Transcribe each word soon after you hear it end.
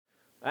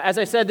As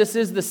I said, this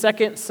is the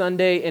second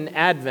Sunday in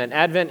Advent.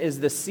 Advent is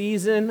the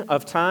season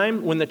of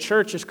time when the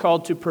church is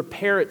called to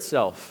prepare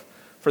itself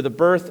for the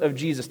birth of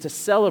Jesus, to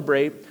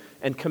celebrate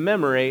and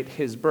commemorate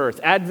his birth.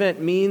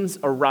 Advent means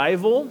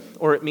arrival,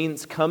 or it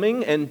means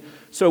coming. And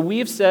so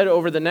we've said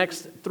over the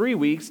next 3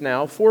 weeks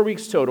now, 4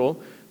 weeks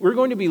total, we're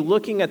going to be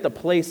looking at the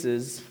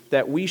places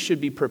that we should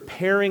be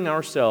preparing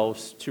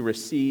ourselves to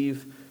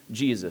receive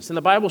Jesus. And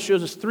the Bible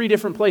shows us 3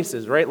 different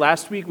places, right?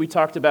 Last week we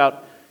talked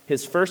about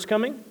his first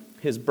coming,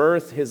 his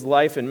birth, his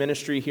life and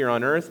ministry here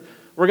on earth.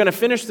 We're going to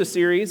finish the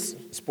series,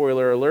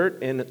 spoiler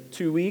alert, in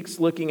 2 weeks,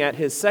 looking at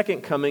his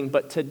second coming.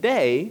 But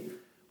today,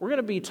 we're going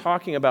to be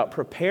talking about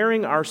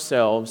preparing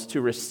ourselves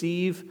to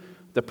receive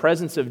the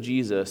presence of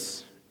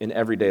Jesus in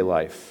everyday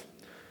life.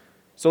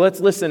 So let's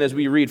listen as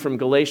we read from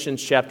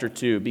Galatians chapter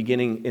 2,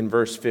 beginning in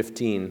verse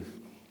 15.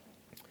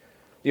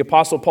 The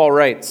Apostle Paul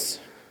writes,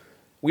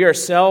 "We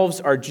ourselves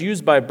are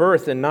Jews by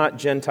birth and not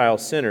Gentile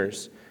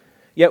sinners.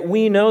 Yet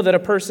we know that a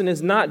person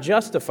is not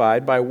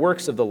justified by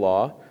works of the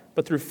law,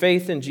 but through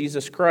faith in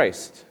Jesus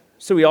Christ.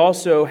 So we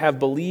also have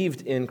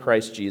believed in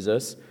Christ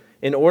Jesus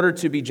in order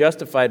to be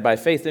justified by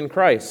faith in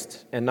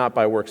Christ and not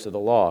by works of the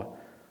law.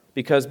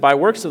 Because by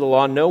works of the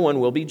law no one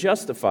will be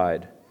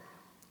justified.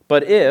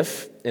 But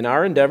if, in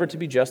our endeavor to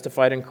be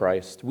justified in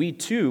Christ, we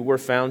too were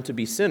found to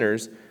be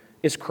sinners,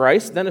 is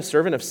Christ then a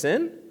servant of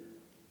sin?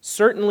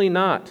 Certainly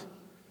not.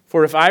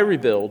 For if I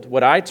rebuild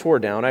what I tore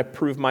down, I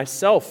prove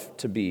myself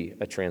to be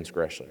a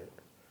transgressor.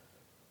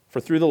 For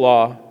through the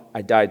law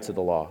I died to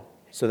the law,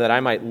 so that I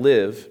might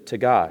live to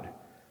God.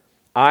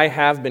 I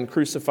have been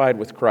crucified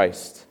with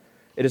Christ.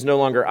 It is no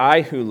longer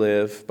I who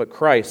live, but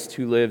Christ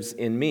who lives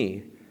in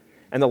me.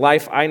 And the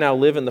life I now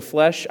live in the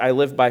flesh, I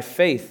live by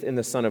faith in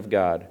the Son of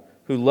God,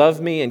 who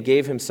loved me and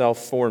gave himself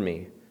for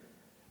me.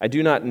 I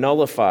do not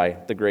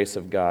nullify the grace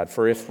of God,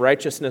 for if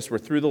righteousness were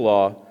through the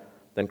law,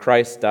 then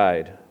Christ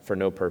died for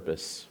no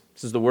purpose."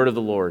 This is the word of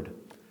the Lord.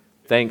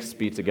 Thanks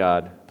be to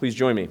God. Please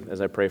join me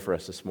as I pray for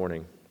us this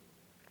morning.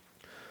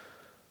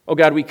 Oh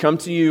God, we come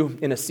to you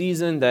in a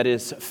season that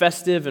is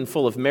festive and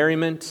full of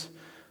merriment,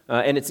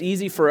 and it's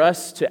easy for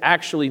us to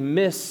actually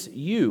miss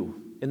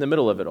you in the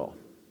middle of it all.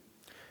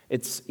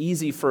 It's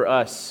easy for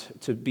us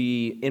to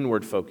be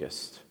inward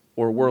focused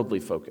or worldly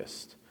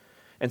focused.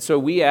 And so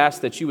we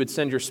ask that you would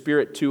send your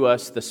Spirit to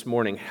us this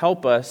morning.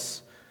 Help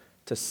us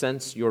to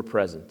sense your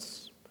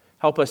presence.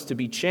 Help us to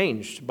be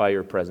changed by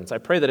your presence. I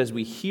pray that as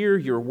we hear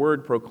your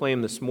word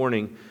proclaimed this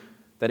morning,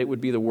 that it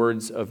would be the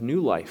words of new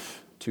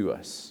life to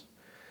us.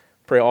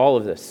 Pray all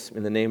of this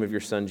in the name of your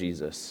Son,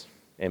 Jesus.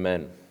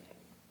 Amen.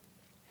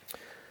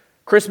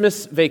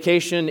 Christmas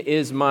Vacation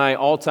is my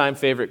all-time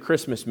favorite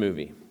Christmas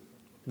movie.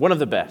 One of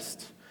the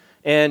best.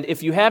 And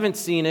if you haven't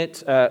seen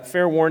it,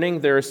 fair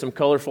warning, there is some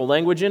colorful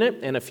language in it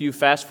and a few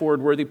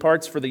fast-forward worthy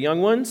parts for the young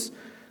ones.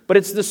 But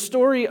it's the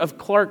story of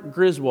Clark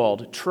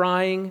Griswold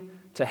trying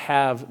to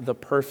have the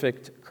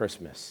perfect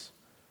Christmas,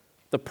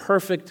 the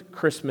perfect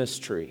Christmas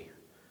tree,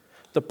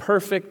 the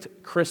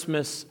perfect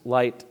Christmas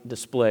light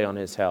display on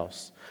his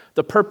house,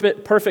 the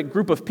perfect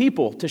group of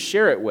people to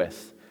share it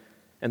with,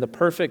 and the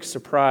perfect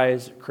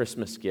surprise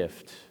Christmas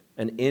gift,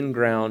 an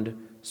in-ground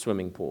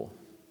swimming pool,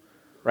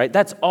 right?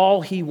 That's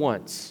all he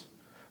wants,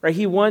 right?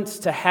 He wants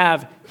to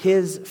have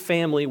his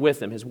family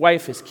with him, his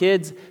wife, his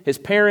kids, his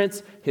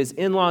parents, his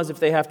in-laws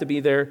if they have to be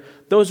there.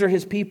 Those are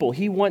his people.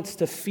 He wants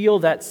to feel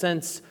that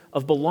sense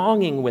of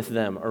belonging with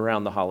them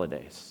around the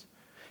holidays.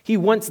 He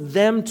wants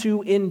them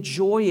to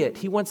enjoy it.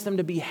 He wants them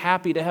to be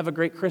happy, to have a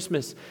great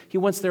Christmas. He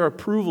wants their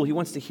approval. He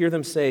wants to hear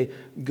them say,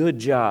 "Good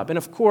job." And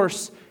of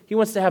course, he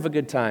wants to have a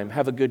good time,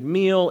 have a good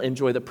meal,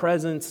 enjoy the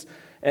presents,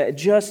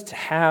 just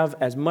have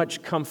as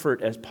much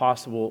comfort as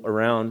possible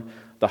around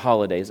the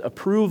holidays.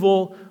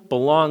 Approval,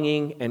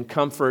 belonging, and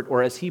comfort,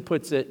 or as he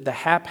puts it, the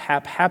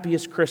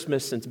happiest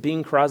Christmas since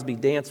Bing Crosby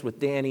danced with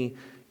Danny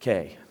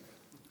Kaye.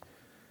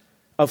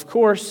 Of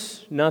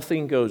course,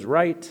 nothing goes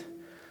right.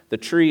 The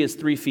tree is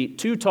 3 feet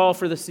too tall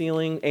for the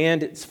ceiling,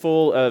 and it's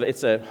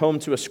a home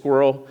to a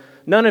squirrel.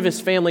 None of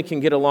his family can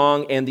get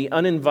along, and the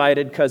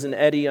uninvited cousin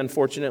Eddie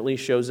unfortunately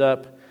shows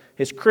up.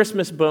 His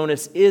Christmas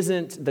bonus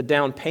isn't the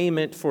down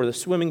payment for the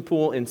swimming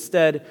pool.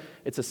 Instead,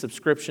 it's a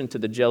subscription to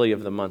the Jelly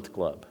of the Month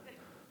Club.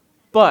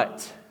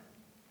 But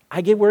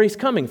I get where he's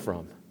coming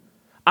from.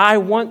 I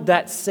want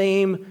that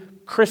same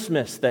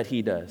Christmas that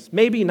he does.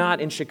 Maybe not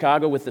in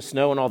Chicago with the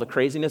snow and all the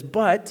craziness,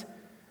 but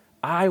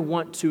I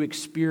want to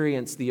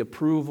experience the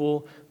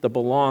approval, the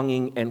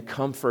belonging, and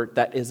comfort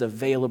that is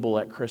available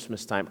at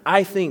Christmas time.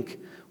 I think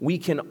we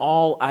can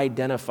all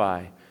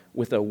identify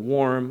with a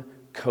warm,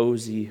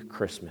 cozy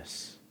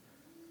Christmas.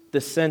 The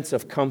sense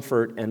of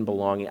comfort and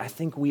belonging. I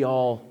think we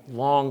all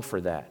long for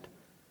that.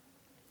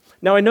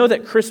 Now, I know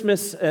that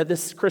Christmas,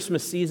 this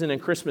Christmas season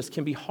and Christmas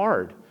can be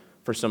hard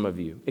for some of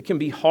you. It can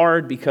be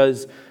hard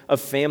because of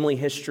family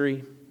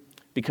history,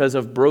 because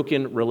of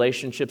broken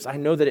relationships. I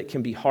know that it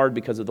can be hard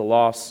because of the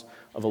loss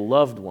of a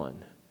loved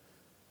one.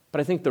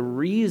 But I think the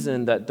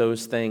reason that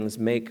those things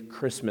make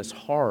Christmas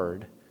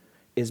hard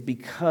is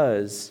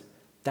because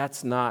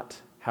that's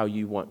not how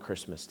you want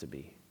Christmas to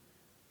be.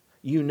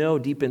 you know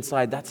deep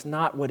inside that's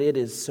not what it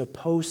is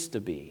supposed to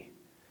be,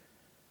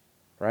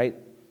 right?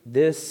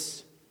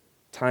 This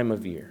time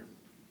of year.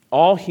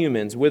 All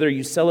humans, whether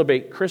you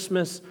celebrate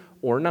Christmas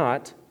or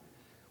not,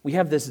 we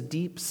have this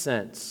deep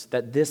sense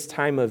that this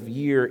time of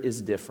year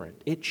is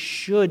different. It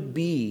should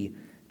be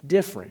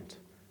different.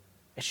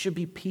 It should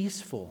be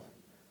peaceful.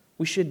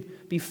 We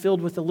should be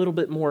filled with a little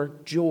bit more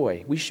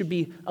joy. We should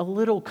be a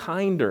little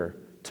kinder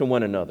to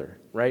one another,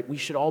 right? We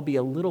should all be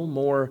a little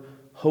more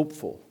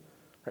hopeful.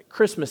 Right?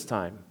 Christmas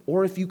time,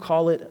 or if you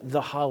call it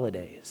the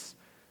holidays,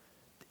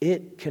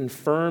 it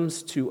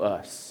confirms to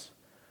us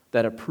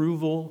that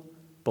approval,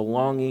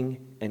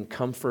 belonging, and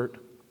comfort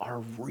are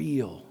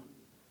real.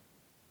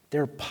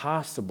 They're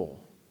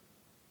possible,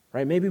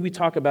 right? Maybe we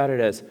talk about it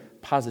as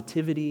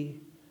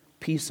positivity,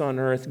 peace on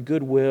earth,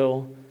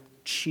 goodwill,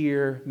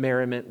 cheer,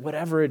 merriment,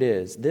 whatever it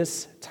is.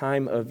 This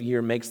time of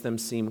year makes them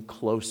seem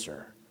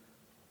closer,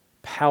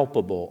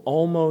 palpable,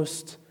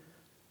 almost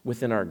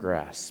within our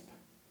grasp.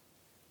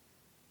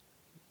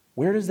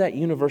 Where does that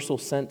universal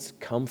sense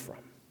come from?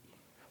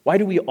 Why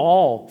do we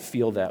all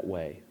feel that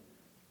way?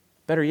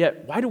 Better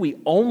yet, why do we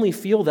only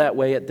feel that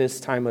way at this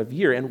time of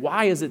year? And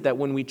why is it that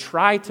when we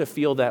try to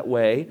feel that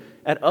way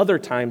at other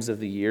times of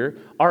the year,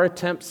 our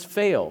attempts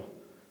fail,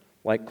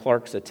 like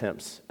Clark's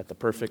attempts at the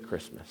perfect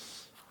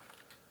Christmas?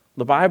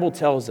 The Bible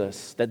tells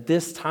us that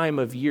this time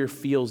of year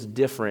feels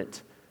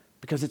different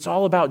because it's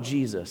all about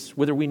Jesus,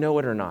 whether we know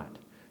it or not.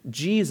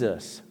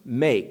 Jesus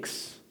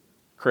makes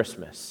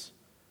Christmas.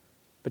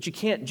 But you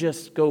can't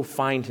just go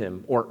find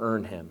him or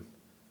earn him.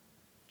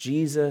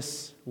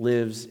 Jesus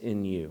lives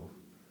in you.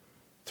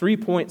 3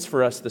 points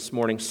for us this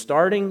morning,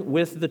 starting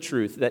with the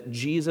truth that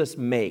Jesus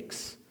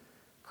makes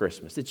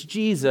Christmas. It's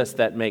Jesus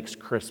that makes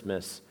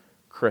Christmas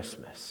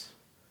Christmas,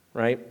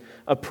 right?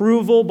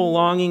 Approval,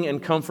 belonging, and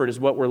comfort is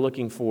what we're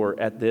looking for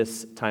at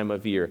this time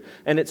of year.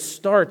 And it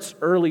starts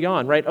early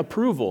on, right?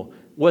 Approval.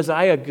 Was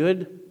I a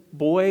good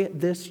boy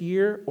this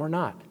year or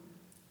not?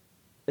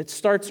 It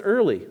starts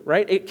early,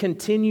 right? It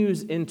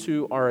continues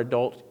into our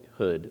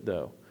adulthood,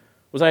 though.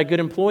 Was I a good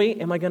employee?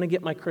 Am I going to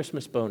get my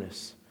Christmas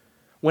bonus?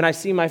 When I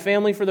see my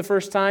family for the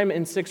first time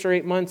in 6 or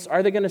 8 months,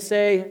 are they going to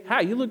say,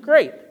 "Hi, you look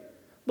great.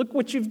 Look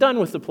what you've done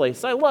with the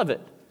place. I love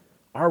it."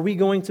 Are we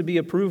going to be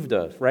approved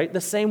of, right?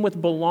 The same with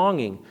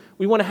belonging.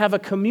 We want to have a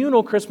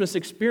communal Christmas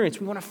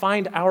experience. We want to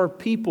find our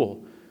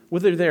people,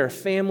 whether they're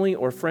family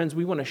or friends,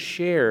 we want to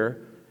share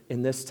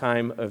in this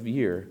time of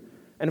year.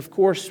 And of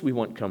course, we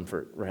want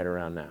comfort right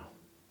around now.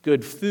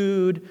 Good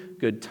food,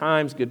 good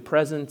times, good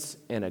presents,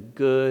 and a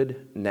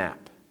good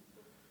nap.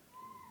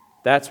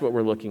 That's what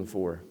we're looking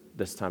for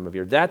this time of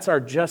year. That's our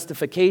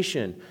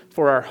justification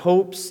for our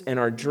hopes and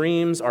our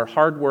dreams, our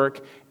hard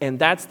work, and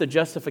that's the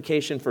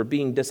justification for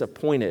being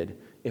disappointed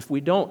if we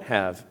don't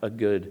have a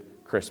good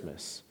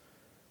Christmas.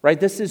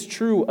 Right? This is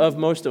true of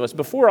most of us.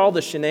 Before all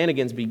the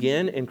shenanigans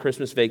begin in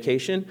Christmas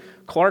vacation,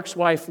 Clark's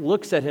wife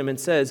looks at him and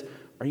says,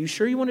 "Are you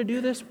sure you want to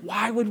do this?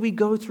 Why would we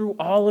go through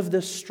all of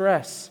this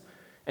stress?"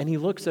 And he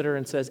looks at her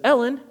and says,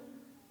 "Ellen,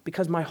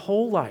 because my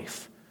whole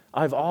life,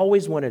 I've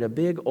always wanted a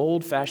big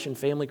old-fashioned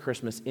family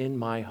Christmas in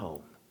my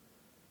home."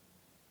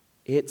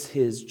 It's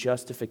his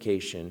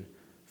justification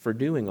for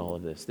doing all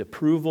of this. The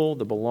approval,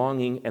 the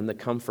belonging, and the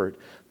comfort,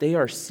 they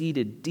are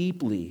seated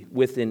deeply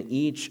within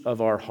each of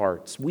our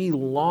hearts. We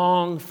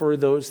long for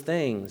those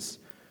things,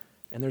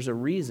 and there's a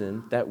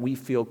reason that we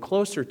feel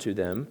closer to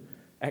them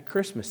at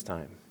Christmas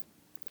time.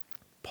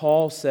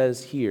 Paul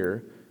says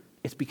here,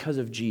 it's because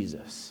of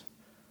Jesus.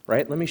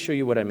 Right? Let me show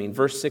you what I mean.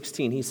 Verse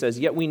 16, he says,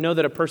 "Yet we know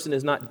that a person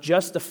is not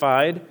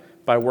justified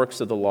by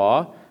works of the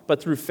law, but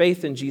through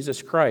faith in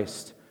Jesus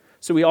Christ.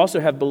 So we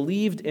also have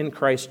believed in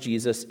Christ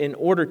Jesus in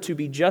order to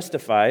be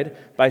justified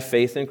by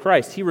faith in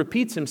Christ." He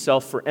repeats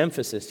himself for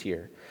emphasis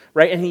here,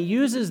 right? And he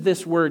uses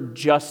this word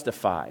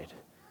justified.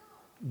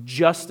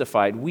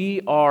 Justified.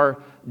 We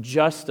are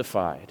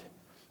justified.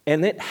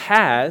 And it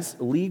has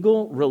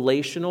legal,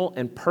 relational,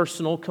 and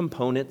personal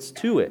components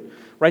to it.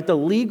 Right? The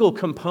legal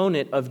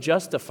component of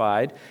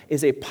justified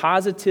is a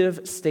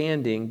positive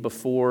standing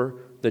before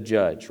the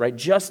judge. Right?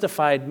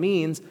 Justified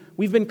means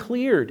we've been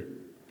cleared.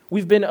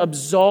 We've been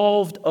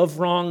absolved of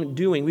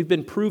wrongdoing. We've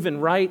been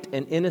proven right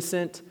and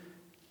innocent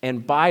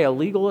and by a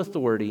legal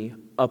authority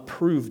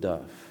approved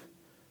of.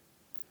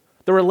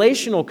 The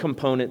relational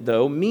component,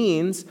 though,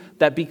 means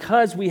that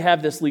because we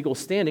have this legal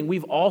standing,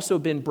 we've also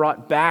been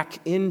brought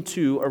back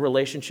into a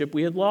relationship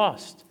we had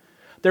lost.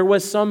 There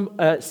was some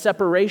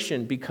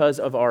separation because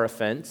of our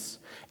offense,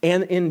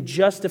 and in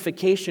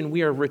justification,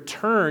 we are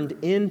returned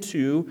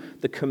into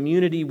the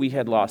community we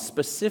had lost,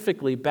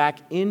 specifically back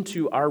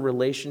into our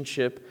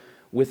relationship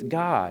with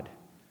God.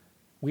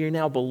 We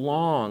now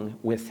belong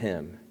with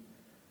Him,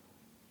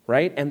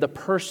 right? And the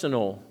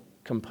personal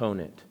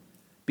component,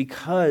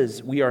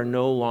 because we are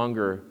no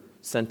longer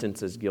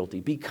sentenced as guilty,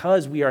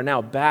 because we are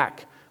now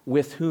back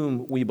with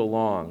whom we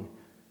belong,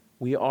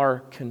 we are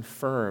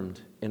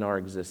confirmed in our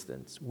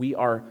existence. We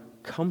are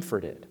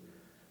comforted.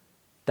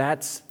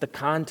 That's the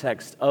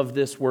context of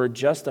this word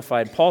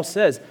justified. Paul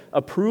says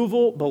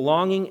approval,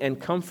 belonging, and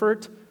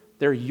comfort,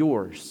 they're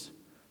yours.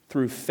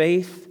 through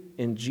faith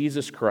in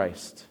Jesus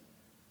Christ.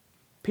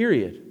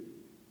 Period.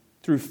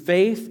 Through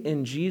faith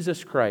in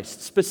Jesus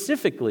Christ,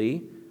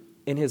 specifically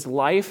in his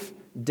life,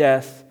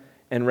 death,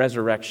 and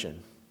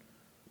resurrection.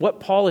 What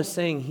Paul is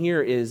saying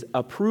here is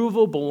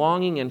approval,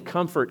 belonging, and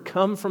comfort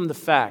come from the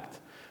fact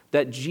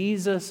that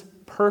Jesus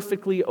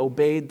perfectly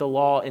obeyed the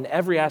law in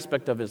every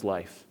aspect of his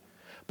life.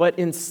 But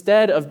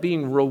instead of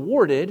being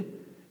rewarded,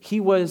 he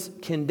was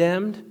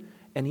condemned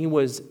and he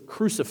was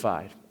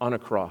crucified on a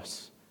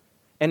cross.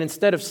 And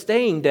instead of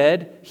staying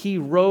dead, he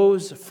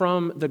rose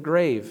from the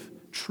grave,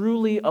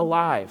 truly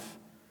alive.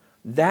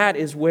 That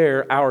is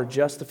where our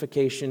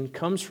justification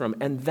comes from.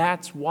 And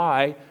that's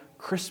why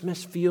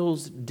Christmas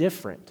feels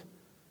different.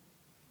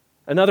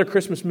 Another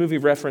Christmas movie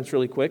reference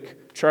really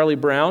quick. Charlie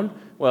Brown.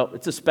 Well,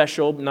 it's a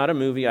special, not a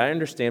movie, I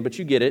understand, but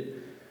you get it.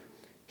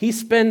 He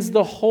spends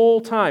the whole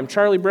time,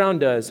 Charlie Brown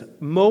does,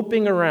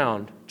 moping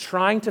around,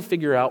 trying to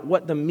figure out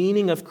what the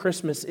meaning of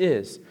Christmas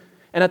is.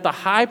 And at the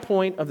high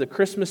point of the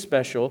Christmas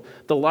special,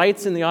 the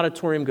lights in the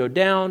auditorium go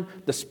down,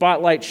 the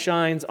spotlight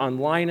shines on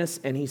Linus,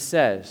 and he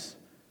says,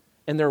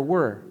 "And there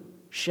were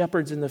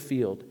shepherds in the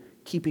field,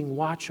 keeping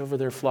watch over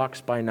their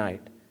flocks by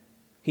night."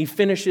 He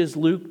finishes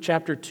Luke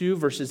chapter 2,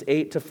 verses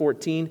 8 to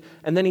 14,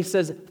 and then he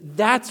says,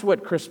 "That's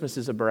what Christmas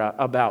is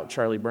about,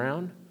 Charlie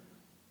Brown."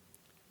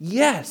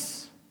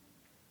 Yes,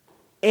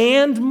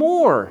 and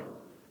more.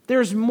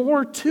 There's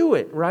more to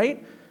it,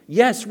 right?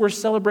 Yes, we're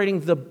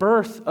celebrating the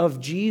birth of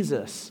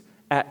Jesus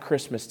at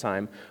Christmas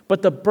time,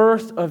 but the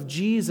birth of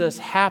Jesus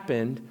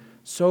happened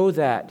so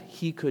that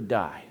he could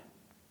die,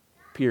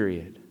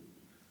 period.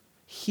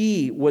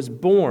 He was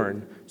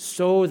born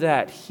so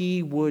that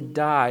he would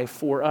die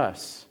for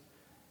us.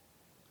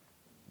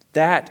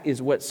 That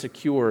is what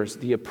secures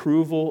the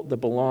approval, the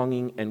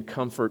belonging, and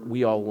comfort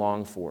we all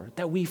long for,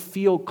 that we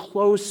feel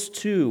close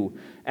to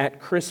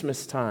at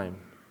Christmas time.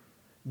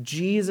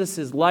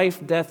 Jesus'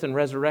 life, death, and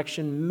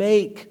resurrection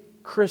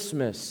make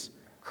Christmas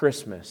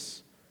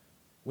Christmas.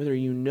 Whether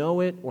you know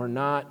it or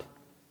not,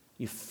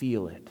 you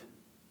feel it.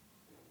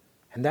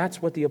 And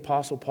that's what the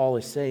Apostle Paul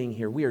is saying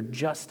here. We are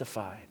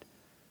justified.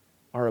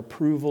 Our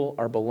approval,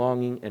 our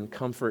belonging, and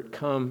comfort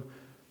come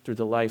through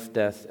the life,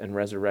 death, and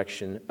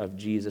resurrection of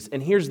Jesus.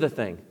 And here's the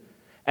thing.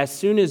 As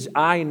soon as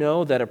I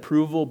know that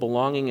approval,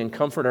 belonging, and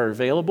comfort are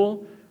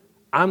available,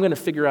 I'm going to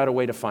figure out a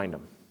way to find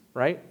them,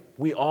 right?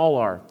 We all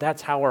are.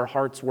 That's how our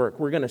hearts work.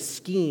 We're going to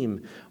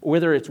scheme.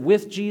 Whether it's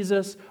with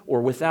Jesus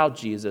or without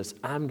Jesus,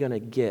 I'm going to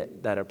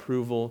get that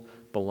approval,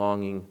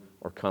 belonging,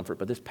 or comfort.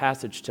 But this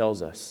passage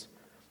tells us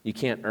you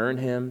can't earn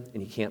him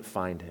and you can't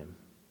find him,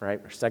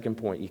 right? Our second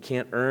point, you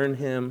can't earn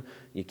him,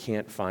 you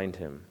can't find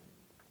him.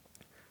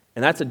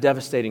 And that's a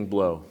devastating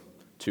blow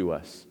to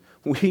us.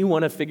 We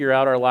want to figure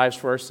out our lives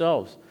for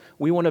ourselves.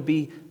 We want to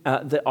be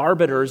the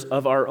arbiters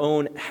of our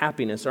own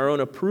happiness, our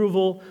own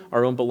approval,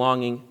 our own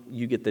belonging.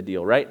 You get the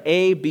deal, right?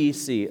 A, B,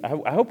 C.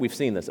 I hope we've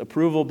seen this.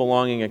 Approval,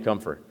 belonging, and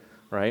comfort,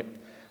 right?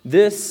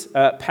 This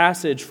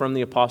passage from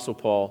the Apostle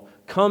Paul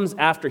comes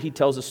after he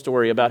tells a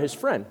story about his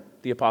friend,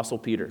 the Apostle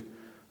Peter,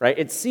 right?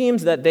 It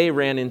seems that they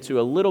ran into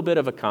a little bit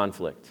of a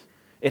conflict.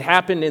 It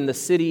happened in the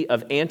city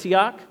of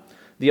Antioch.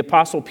 The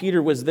Apostle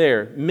Peter was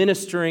there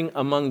ministering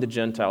among the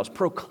Gentiles,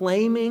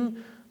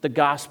 proclaiming the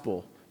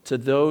gospel to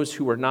those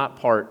who were not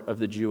part of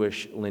the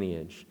Jewish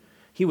lineage.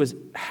 He was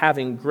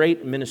having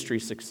great ministry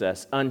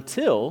success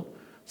until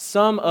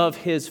some of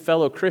his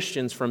fellow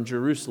Christians from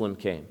Jerusalem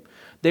came.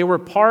 They were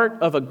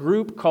part of a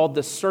group called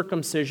the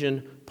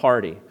Circumcision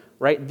Party,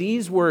 right?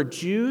 These were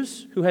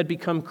Jews who had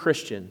become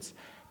Christians.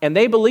 And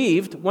they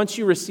believed once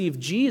you receive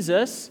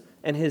Jesus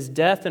and his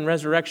death and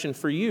resurrection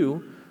for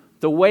you,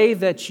 the way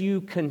that you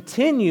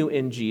continue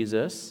in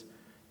Jesus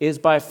is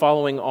by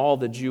following all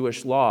the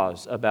Jewish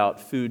laws about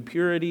food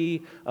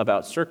purity,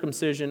 about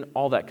circumcision,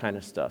 all that kind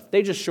of stuff.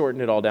 They just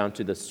shortened it all down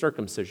to the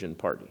Circumcision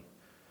Party.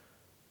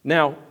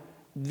 Now,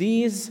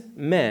 these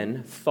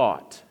men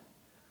thought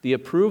the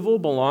approval,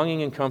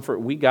 belonging, and comfort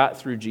we got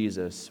through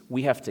Jesus,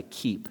 we have to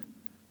keep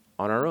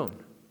on our own,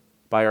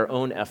 by our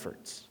own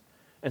efforts.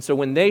 And so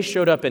when they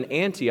showed up in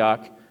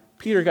Antioch,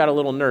 Peter got a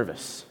little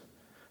nervous.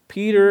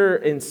 Peter,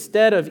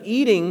 instead of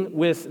eating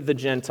with the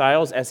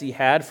Gentiles, as he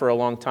had for a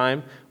long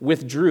time,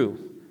 withdrew,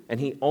 and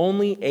he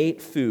only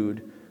ate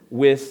food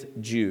with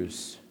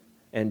Jews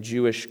and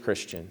Jewish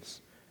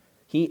Christians.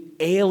 He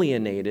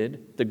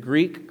alienated the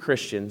Greek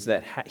Christians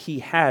that he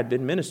had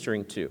been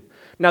ministering to.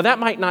 Now, that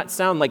might not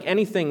sound like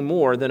anything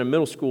more than a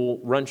middle school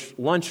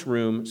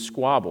lunchroom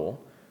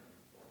squabble,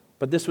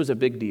 but this was a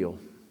big deal.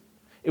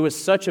 It was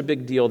such a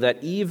big deal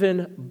that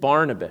even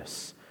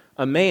Barnabas,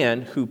 a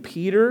man who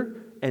Peter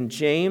and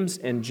James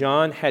and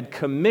John had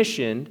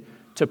commissioned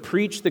to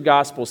preach the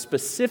gospel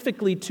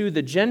specifically to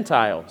the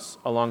Gentiles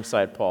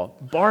alongside Paul,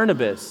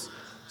 Barnabas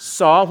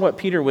saw what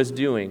Peter was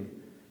doing,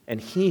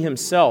 and he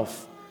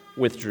himself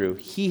withdrew.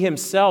 He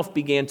himself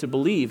began to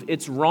believe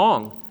it's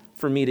wrong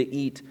for me to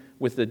eat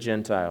with the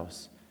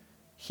Gentiles.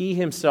 He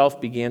himself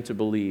began to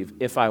believe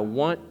if I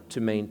want to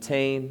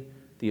maintain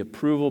the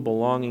approval,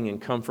 belonging, and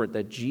comfort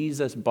that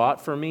Jesus bought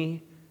for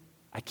me,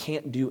 I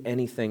can't do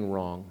anything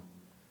wrong.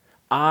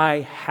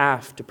 I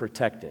have to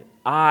protect it.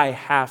 I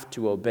have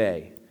to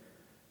obey.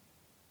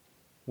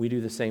 We do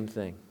the same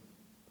thing.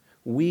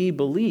 We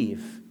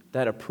believe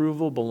that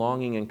approval,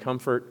 belonging, and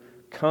comfort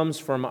comes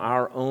from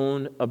our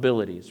own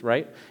abilities,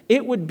 right?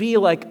 It would be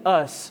like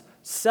us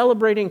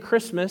celebrating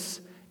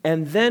Christmas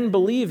and then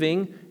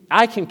believing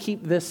I can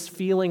keep this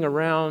feeling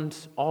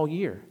around all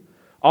year.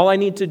 All I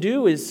need to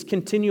do is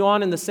continue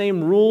on in the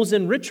same rules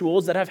and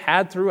rituals that I've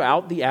had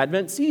throughout the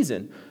Advent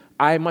season.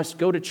 I must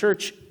go to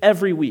church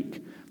every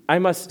week. I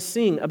must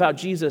sing about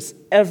Jesus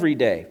every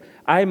day.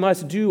 I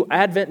must do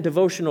Advent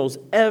devotionals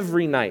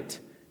every night.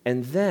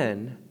 And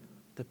then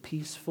the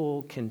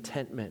peaceful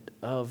contentment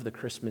of the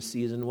Christmas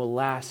season will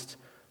last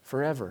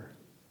forever,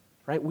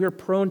 right? We're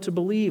prone to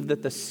believe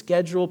that the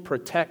schedule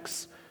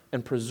protects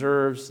and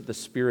preserves the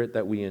spirit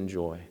that we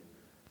enjoy.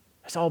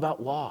 It's all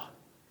about law.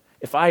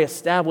 If I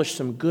establish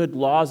some good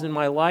laws in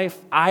my life,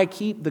 I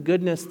keep the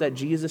goodness that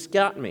Jesus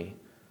got me.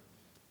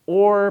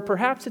 Or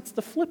perhaps it's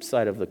the flip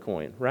side of the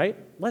coin, right?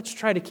 Let's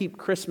try to keep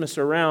Christmas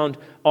around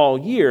all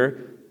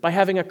year by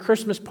having a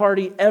Christmas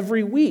party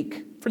every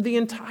week for the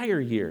entire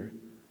year.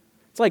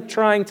 It's like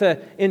trying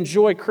to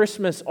enjoy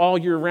Christmas all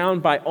year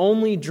round by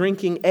only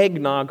drinking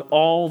eggnog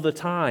all the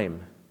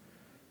time.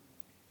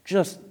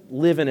 Just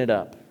living it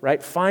up,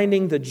 right?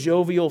 Finding the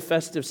jovial,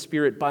 festive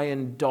spirit by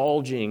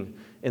indulging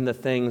in the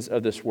things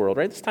of this world,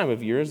 right? This time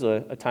of year is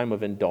a time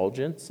of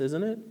indulgence,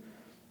 isn't it?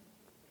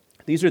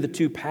 These are the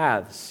two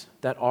paths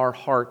that our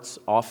hearts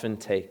often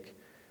take.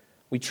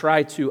 We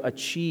try to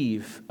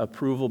achieve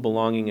approval,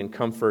 belonging, and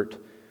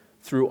comfort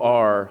through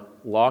our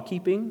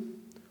law-keeping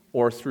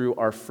or through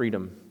our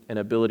freedom and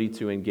ability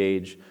to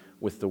engage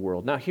with the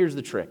world. Now, here's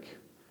the trick.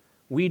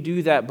 We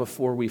do that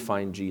before we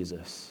find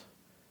Jesus,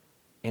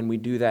 and we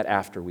do that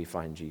after we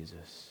find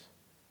Jesus.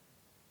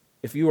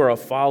 If you are a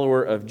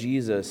follower of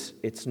Jesus,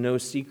 it's no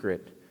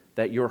secret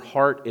that your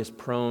heart is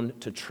prone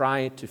to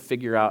try to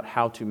figure out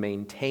how to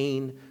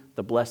maintain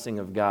the blessing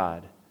of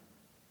God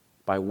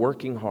by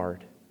working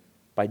hard,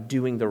 by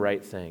doing the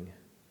right thing,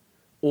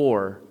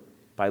 or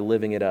by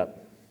living it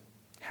up,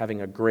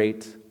 having a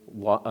great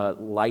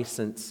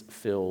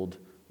license-filled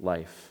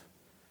life.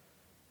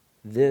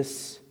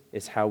 This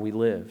is how we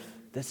live.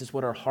 This is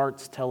what our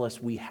hearts tell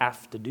us we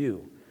have to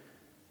do.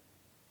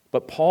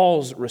 But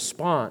Paul's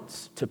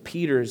response to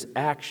Peter's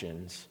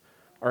actions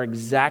are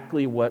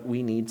exactly what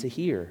we need to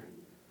hear.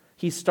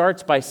 He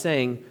starts by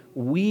saying,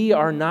 we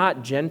are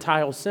not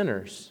Gentile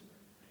sinners.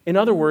 In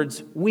other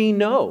words, we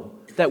know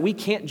that we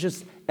can't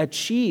just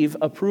achieve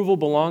approval,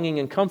 belonging,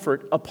 and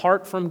comfort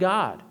apart from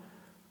God,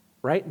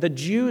 right? The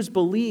Jews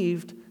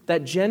believed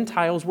that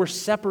Gentiles were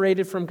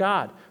separated from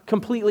God,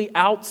 completely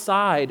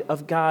outside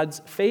of God's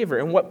favor.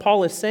 And what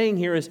Paul is saying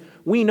here is,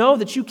 we know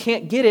that you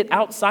can't get it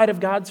outside of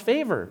God's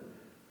favor.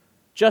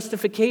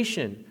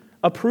 Justification,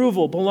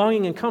 approval,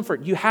 belonging, and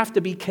comfort, you have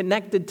to be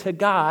connected to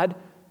God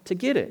to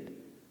get it.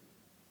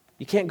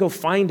 You can't go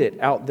find it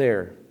out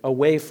there,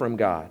 away from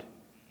God.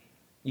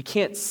 You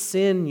can't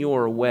sin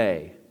your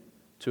way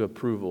to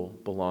approval,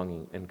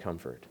 belonging, and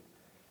comfort.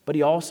 But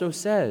he also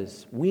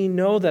says, we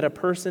know that a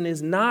person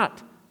is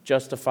not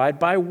justified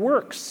by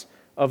works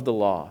of the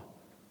law,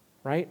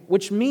 right?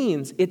 Which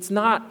means it's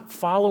not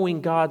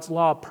following God's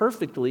law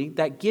perfectly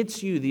that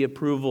gets you the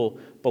approval,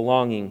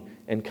 belonging,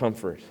 and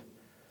comfort.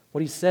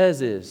 What he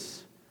says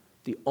is,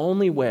 the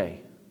only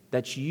way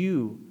that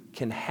you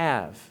can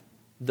have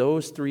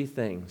those three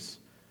things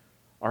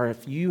are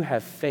if you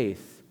have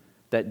faith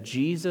that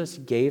Jesus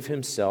gave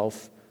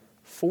himself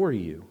for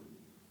you.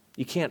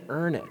 You can't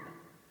earn it.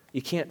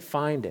 You can't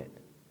find it.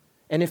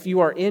 And if you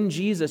are in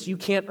Jesus, you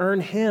can't earn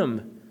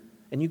him,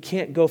 and you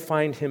can't go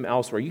find him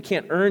elsewhere. You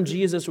can't earn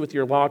Jesus with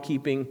your law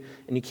keeping,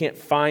 and you can't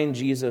find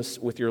Jesus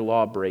with your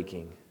law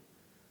breaking.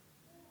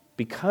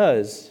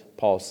 Because,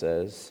 Paul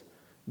says,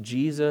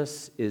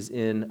 Jesus is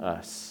in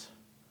us.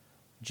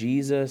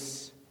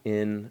 Jesus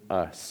in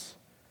us.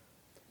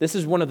 This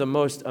is one of the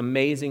most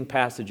amazing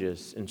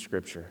passages in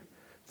Scripture.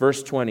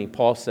 Verse 20,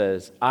 Paul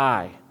says,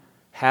 I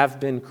have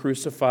been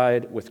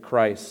crucified with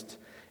Christ.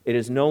 It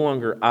is no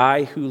longer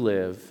I who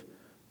live,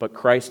 but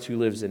Christ who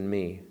lives in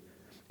me.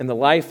 And the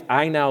life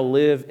I now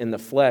live in the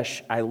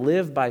flesh, I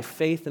live by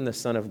faith in the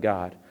Son of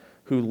God,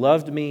 who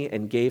loved me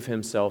and gave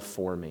himself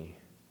for me.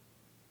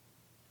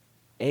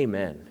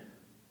 Amen.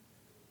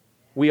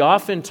 We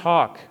often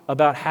talk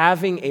about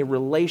having a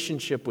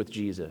relationship with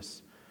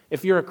Jesus.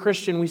 If you're a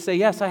Christian, we say,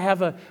 yes, I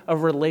have a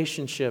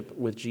relationship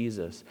with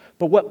Jesus.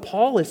 But what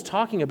Paul is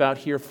talking about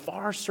here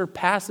far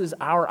surpasses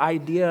our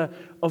idea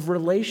of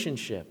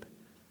relationship.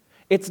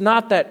 It's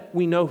not that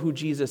we know who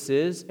Jesus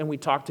is and we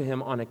talk to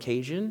him on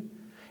occasion.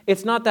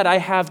 It's not that I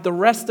have the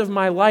rest of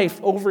my life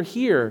over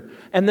here,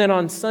 and then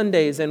on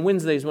Sundays and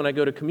Wednesdays when I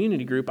go to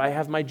community group, I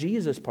have my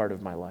Jesus part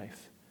of my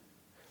life.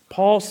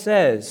 Paul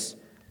says,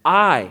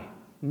 I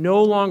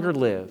no longer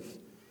live,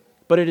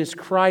 but it is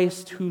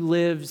Christ who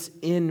lives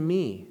in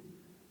me.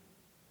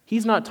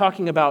 He's not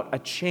talking about a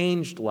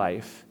changed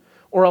life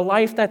or a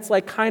life that's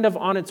like kind of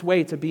on its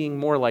way to being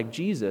more like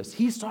Jesus.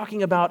 He's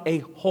talking about a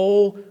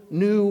whole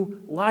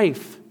new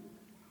life.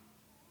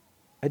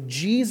 a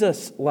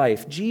Jesus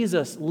life,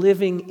 Jesus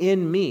living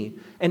in me.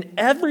 And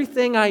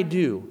everything I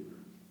do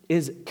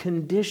is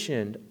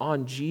conditioned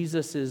on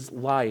Jesus'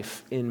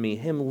 life in me,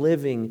 him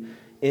living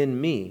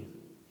in me.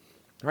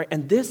 Right?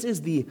 And this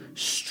is the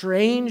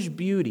strange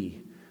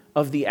beauty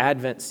of the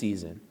Advent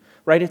season.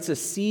 Right? It's a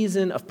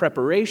season of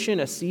preparation,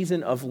 a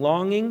season of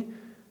longing,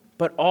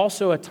 but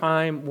also a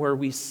time where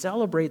we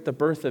celebrate the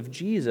birth of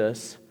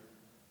Jesus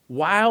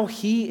while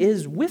he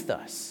is with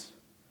us.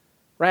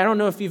 Right? I don't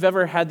know if you've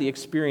ever had the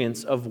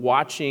experience of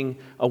watching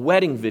a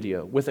wedding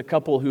video with a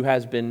couple who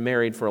has been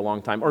married for a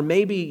long time, or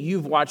maybe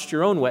you've watched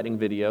your own wedding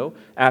video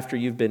after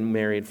you've been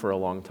married for a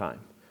long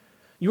time.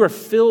 You are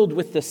filled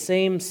with the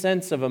same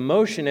sense of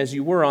emotion as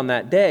you were on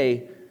that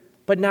day,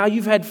 but now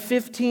you've had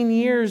 15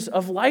 years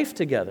of life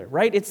together,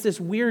 right? It's this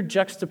weird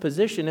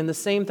juxtaposition, and the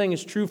same thing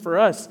is true for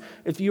us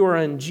if you are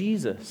in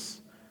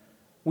Jesus.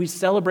 We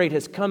celebrate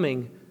his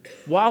coming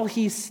while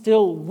he's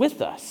still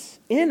with us,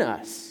 in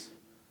us.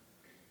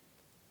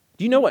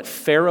 Do you know what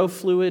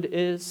ferrofluid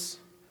is?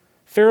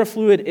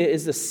 Ferrofluid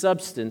is a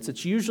substance.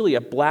 It's usually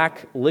a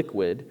black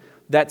liquid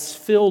that's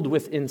filled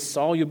with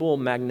insoluble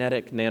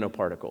magnetic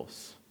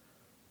nanoparticles.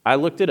 I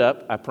looked it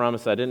up. I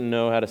promise I didn't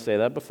know how to say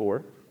that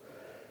before.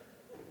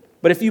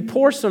 But if you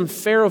pour some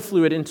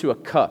ferrofluid into a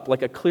cup,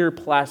 like a clear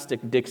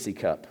plastic Dixie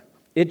cup,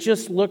 it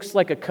just looks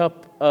like a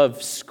cup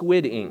of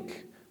squid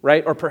ink,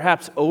 right? Or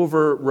perhaps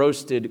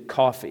over-roasted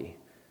coffee.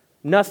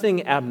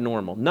 Nothing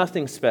abnormal,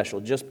 nothing special,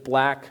 just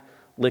black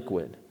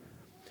liquid.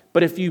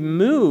 But if you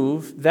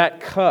move that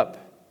cup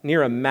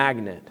near a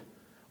magnet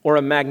or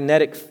a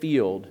magnetic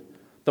field,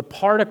 the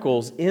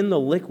particles in the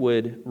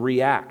liquid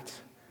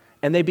react.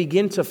 And they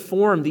begin to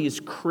form these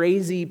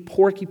crazy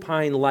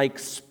porcupine-like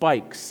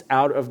spikes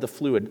out of the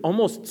fluid,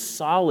 almost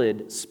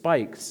solid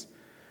spikes.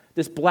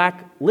 This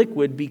black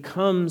liquid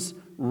becomes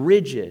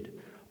rigid,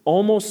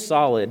 almost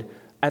solid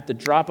at the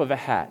drop of a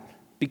hat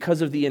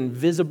because of the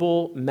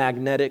invisible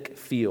magnetic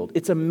field.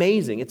 It's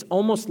amazing. It's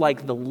almost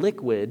like the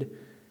liquid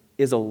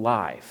is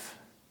alive.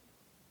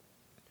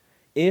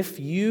 If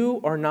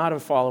you are not a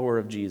follower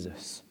of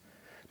Jesus,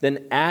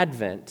 then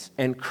Advent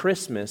and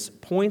Christmas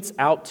points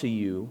out to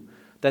you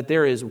that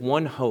there is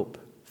one hope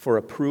for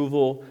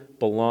approval,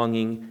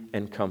 belonging,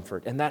 and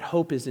comfort, and that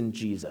hope is in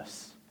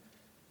Jesus.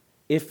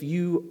 If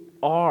you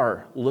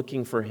are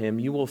looking for him,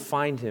 you will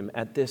find him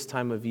at this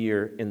time of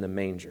year in the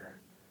manger.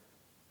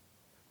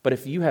 But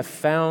if you have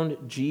found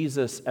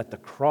Jesus at the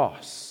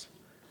cross,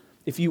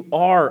 if you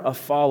are a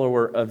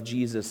follower of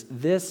Jesus,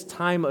 this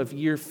time of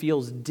year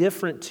feels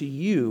different to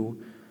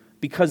you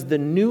because the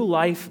new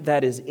life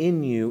that is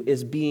in you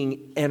is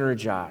being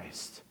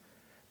energized,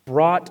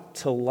 brought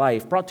to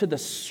life, brought to the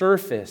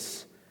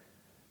surface.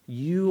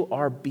 You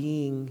are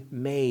being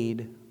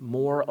made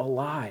more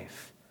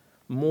alive,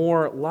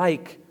 more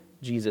like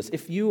Jesus.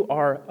 If you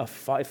are a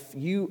follower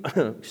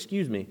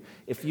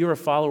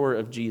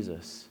of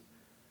Jesus,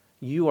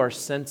 you are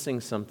sensing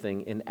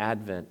something in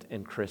Advent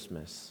and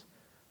Christmas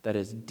that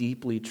is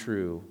deeply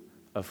true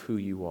of who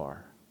you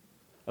are,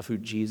 of who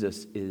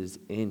Jesus is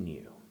in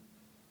you.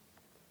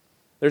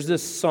 There's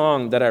this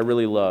song that I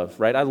really love,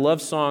 right? I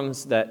love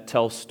songs that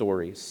tell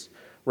stories,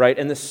 right?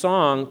 And the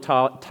song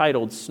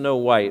titled Snow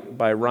White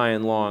by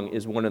Ryan Long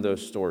is one of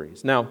those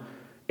stories. Now,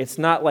 it's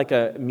not like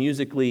a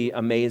musically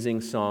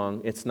amazing song.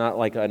 It's not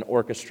like an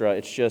orchestra.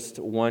 It's just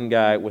one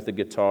guy with a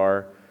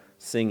guitar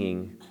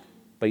singing,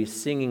 but he's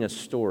singing a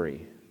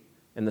story.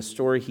 And the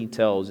story he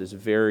tells is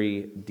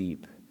very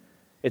deep.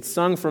 It's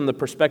sung from the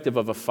perspective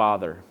of a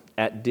father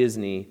at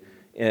Disney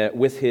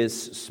with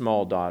his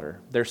small daughter.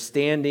 They're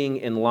standing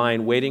in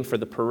line waiting for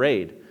the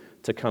parade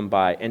to come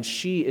by, and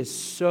she is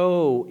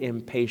so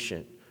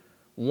impatient,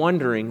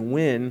 wondering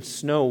when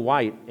Snow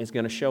White is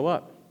going to show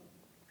up.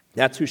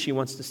 That's who she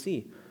wants to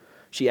see.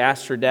 She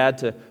asks her dad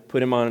to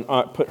put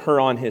her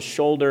on his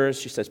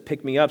shoulders. She says,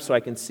 "Pick me up so I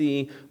can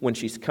see when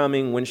she's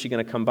coming, when she's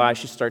going to come by."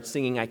 She starts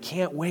singing, "I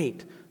can't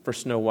wait for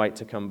Snow White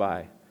to come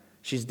by."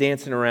 She's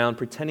dancing around,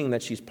 pretending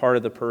that she's part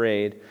of the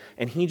parade,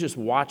 and he just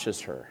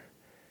watches her.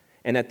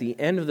 And at the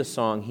end of the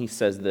song, he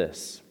says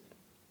this: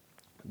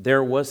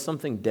 "There was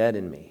something dead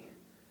in me,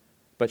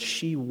 but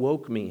she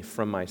woke me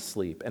from my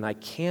sleep, and I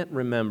can't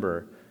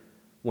remember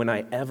when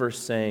I ever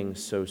sang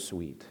so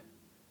sweet."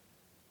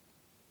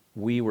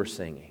 We were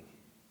singing,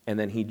 and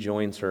then he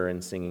joins her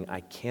in singing,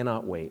 "I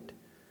cannot wait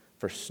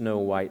for Snow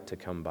White to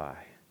come by.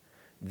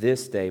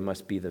 This day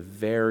must be the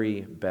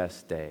very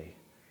best day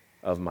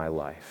of my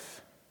life."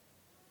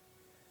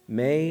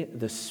 May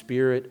the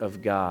Spirit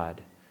of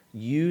God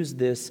use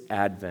this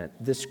Advent,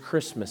 this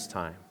Christmas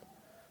time,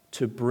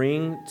 to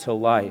bring to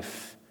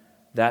life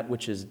that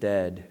which is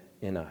dead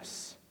in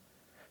us,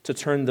 to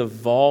turn the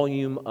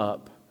volume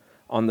up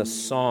on the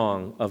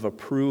song of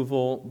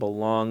approval,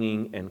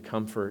 belonging, and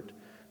comfort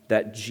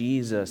that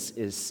Jesus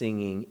is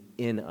singing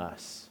in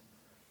us,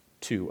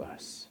 to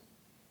us.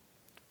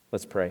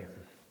 Let's pray.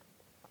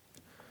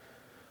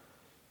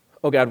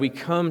 Oh God, we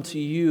come to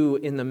you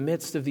in the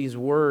midst of these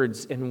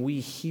words, and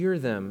we hear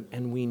them,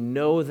 and we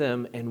know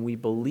them, and we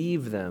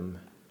believe them,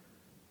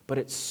 but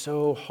it's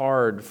so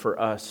hard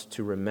for us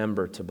to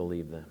remember to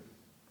believe them.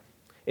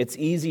 It's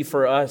easy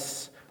for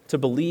us to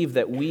believe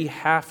that we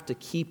have to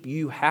keep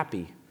you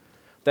happy,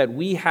 that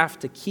we have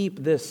to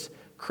keep this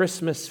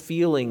Christmas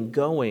feeling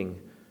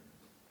going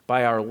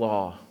by our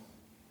law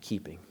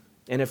keeping.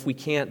 And if we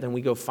can't, then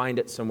we go find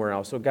it somewhere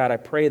else. So God, I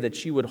pray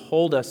that you would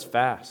hold us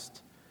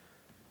fast,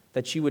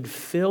 that you would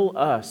fill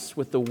us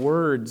with the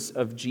words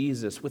of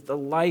Jesus, with the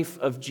life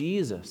of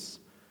Jesus,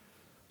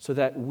 so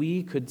that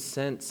we could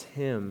sense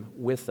him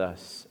with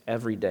us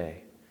every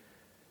day.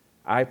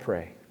 I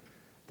pray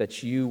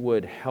that you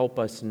would help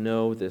us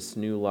know this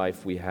new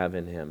life we have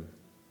in him.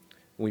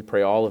 We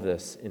pray all of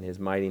this in his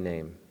mighty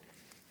name.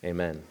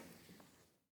 Amen.